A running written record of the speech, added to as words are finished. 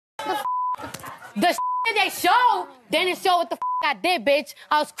The shit that they showed didn't show what the I did, bitch.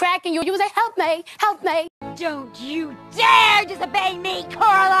 I was cracking you. You was like, help me, help me. Don't you dare disobey me,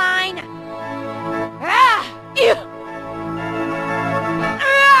 Coraline! Ah! Ew!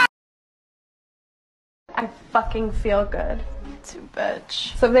 Ah! I fucking feel good. Too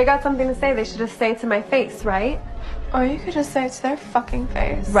bitch. So if they got something to say, they should just say it to my face, right? Or you could just say it to their fucking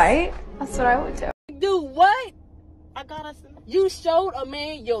face. Right? That's what I would do. Do what? You showed a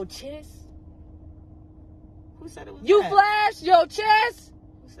man your chest? Who said it was You that? flashed your chest?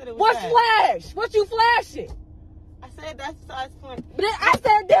 Who said it was What's that? flash? What you flashing? I said that's besides the point. But I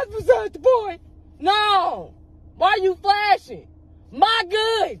said that's besides the point. No. Why are you flashing? My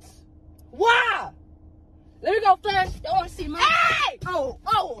goods. Why? Let me go flash. I want to see my. Hey!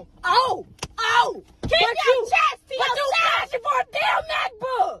 Oh! Keep your chest to But you flashing for a damn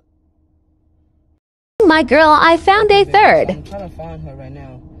MacBook. My girl, I found a third. I'm trying to find her right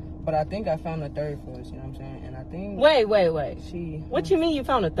now, but I think I found a third for us. You know what I'm saying? And I think. Wait. What you mean you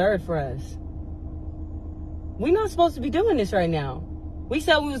found a third for us? We're not supposed to be doing this right now. We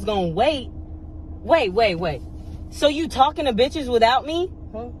said we was gonna wait. Wait. So you talking to bitches without me?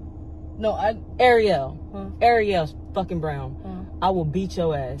 Huh? No, Ariel. Huh? Ariel's fucking brown. Huh? I will beat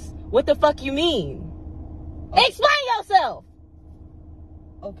your ass. What the fuck you mean? Explain yourself.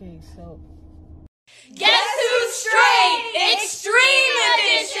 Okay, so. Guess who's straight? Extreme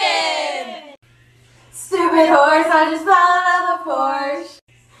edition! Stupid horse, I just fell out of the Porsche.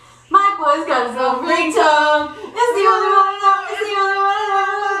 My boy's got his own ringtone. It's the only one I know. It's the only one I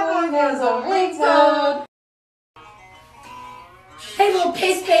know. My boy's got his own ringtone. Hey, little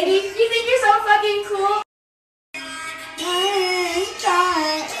piss baby, you think you're so fucking cool?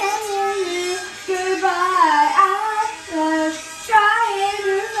 Goodbye. I was trying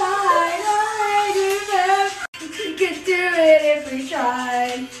to find a way to live. We could do it if we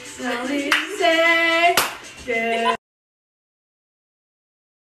tried. No need to say. Yeah.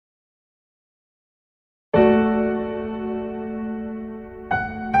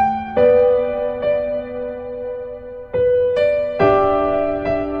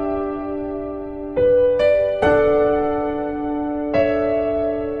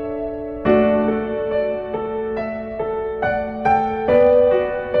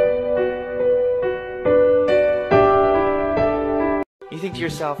 You think to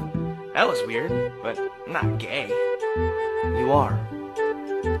yourself, that was weird, but I'm not gay. You are.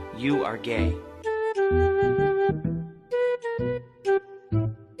 You are gay.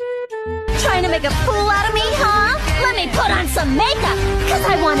 Trying to make a fool out of me, huh? Let me put on some makeup, cause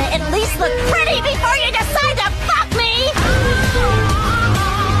I want to at least look pretty before you decide to fuck me!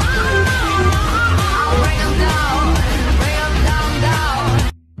 I'll bring 'em down, bring 'em down,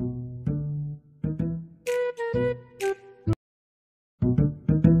 down.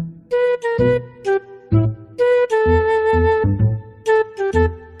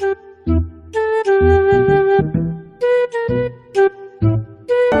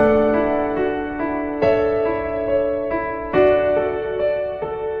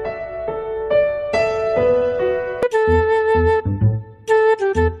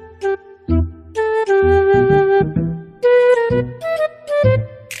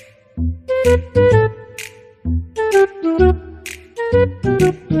 Thank you.